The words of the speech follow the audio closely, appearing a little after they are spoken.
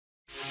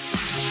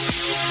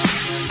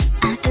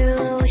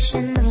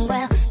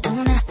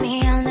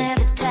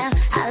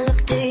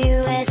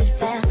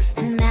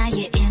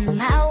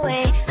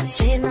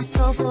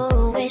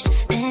wish,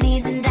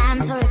 pennies and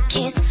dimes for a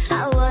kiss.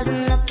 I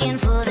wasn't looking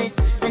for this,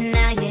 but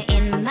now you're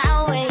in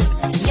my way.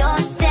 Your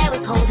stare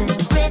was holding a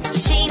grip,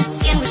 sheen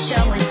skin was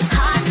showing.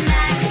 Hot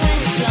night, wind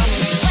was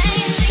blowing. Where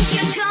you think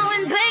you're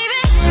going,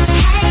 baby?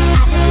 Hey,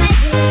 I just met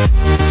you.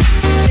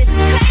 This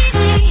is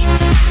crazy,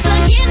 but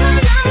here's my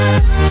number.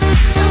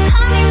 Don't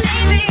call me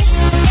maybe.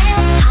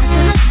 Yeah, hard to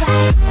look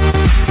right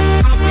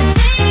at your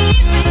baby,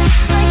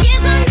 but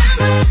here's my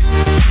number.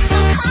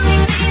 Don't call me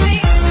maybe.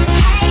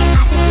 Hey,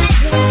 I just met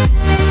you.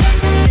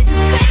 This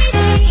is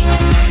crazy,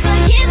 but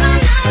here's my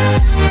number.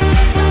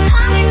 Don't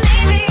call me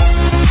maybe.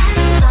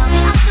 Call me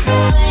off the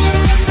board.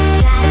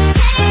 Try to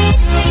chase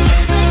me,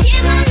 but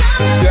here's my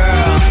number.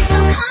 Girl,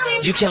 Don't call me.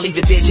 you can leave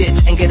your digits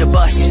and get a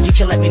bus. You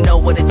can let me know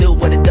what it do,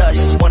 what it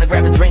does. Wanna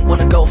grab a drink,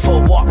 wanna go for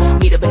a walk.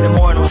 Meet up in the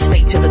morning or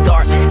stay till the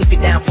dark. If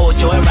you're down for a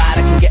joyride,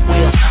 I can get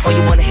wheels. Or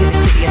you wanna hit the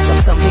city and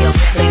some hills.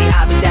 Lady,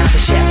 I'll be down to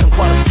share some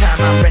quality time.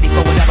 I'm ready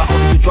for whatever,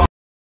 only you draw.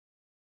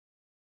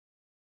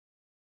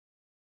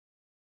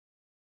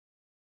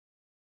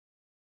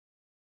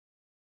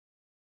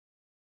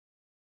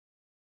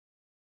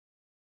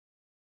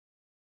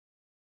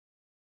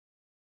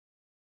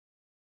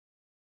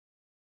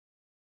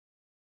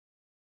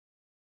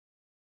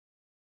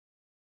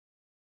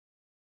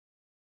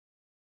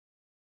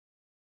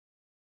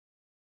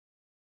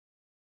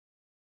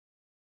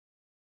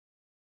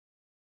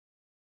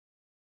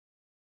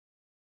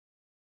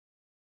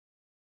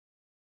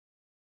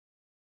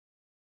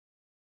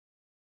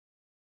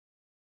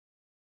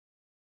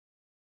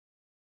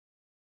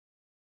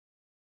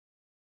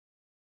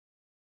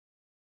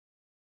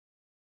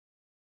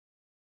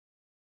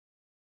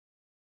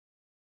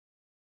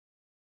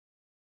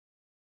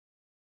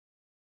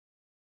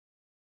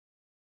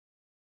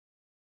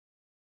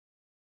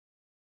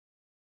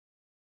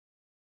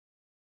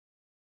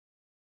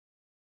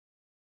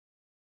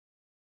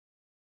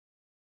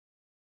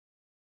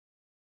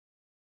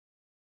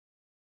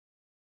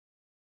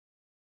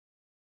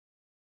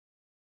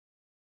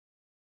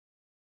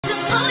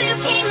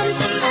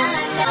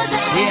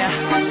 Yeah,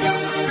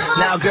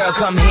 now girl,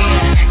 come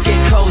here, get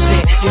cozy.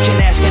 You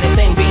can ask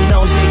anything, be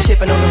nosy.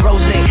 Sipping on the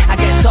rosé, I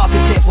get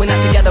talkative. We're not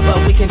together,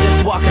 but we can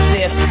just walk as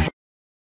if